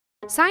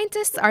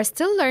Scientists are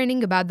still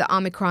learning about the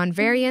Omicron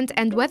variant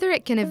and whether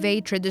it can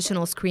evade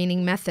traditional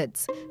screening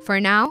methods. For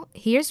now,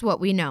 here's what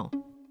we know.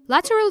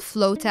 Lateral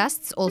flow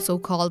tests, also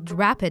called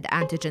rapid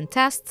antigen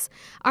tests,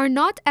 are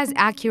not as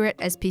accurate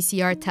as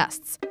PCR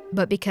tests,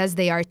 but because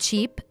they are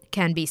cheap,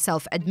 can be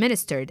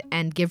self-administered,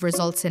 and give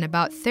results in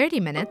about 30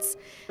 minutes,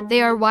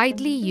 they are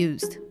widely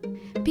used.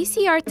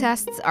 PCR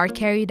tests are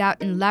carried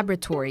out in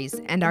laboratories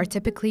and are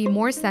typically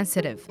more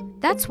sensitive.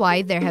 That's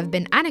why there have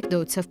been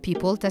anecdotes of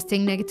people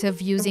testing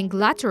negative using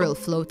lateral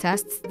flow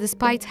tests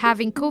despite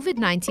having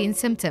COVID-19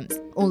 symptoms,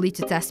 only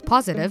to test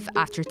positive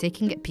after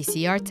taking a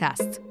PCR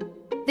test.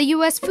 The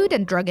U.S. Food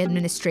and Drug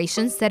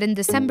Administration said in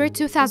December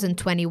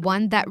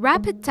 2021 that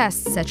rapid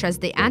tests such as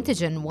the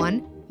antigen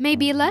one may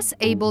be less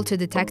able to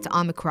detect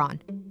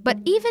Omicron. But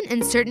even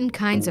in certain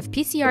kinds of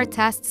PCR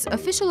tests,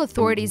 official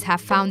authorities have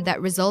found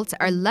that results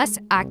are less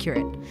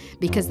accurate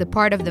because the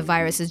part of the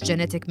virus's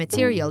genetic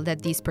material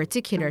that these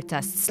particular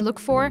tests look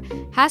for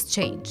has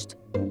changed.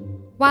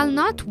 While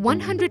not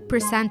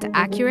 100%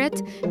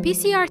 accurate,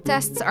 PCR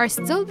tests are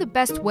still the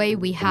best way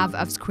we have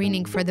of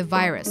screening for the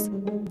virus.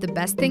 The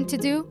best thing to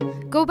do?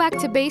 Go back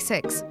to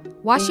basics.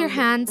 Wash your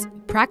hands,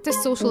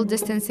 practice social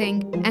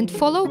distancing, and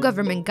follow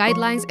government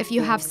guidelines if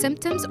you have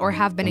symptoms or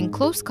have been in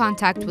close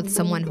contact with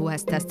someone who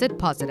has tested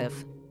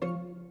positive.